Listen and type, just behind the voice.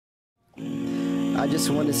I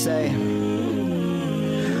just want to say,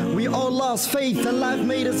 we all lost faith and life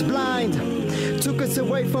made us blind. Took us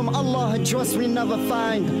away from Allah, a trust we never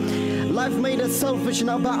find. Life made us selfish,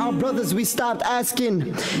 now about our brothers we stopped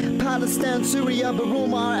asking. Palestine, Syria,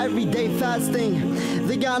 Burma are everyday fasting.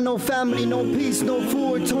 They got no family, no peace, no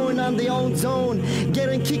food, torn on their own zone,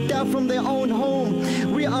 getting kicked out from their own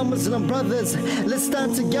home. We are Muslim brothers, let's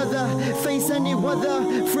stand together, face any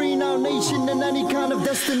weather, freeing our nation in any kind of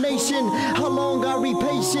destination. How long are we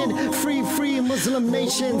patient? Free Muslim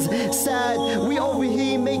nations. Sad, we over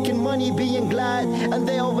here making money, being glad, and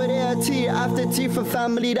they over there tear after tear for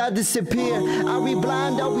family that disappear. Are we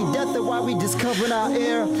blind? Are we deaf? Or why we discovering our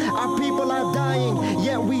air? Our people are dying,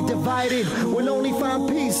 yet we divided. We'll only find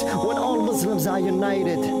peace when all Muslims are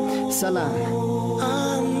united. Salam.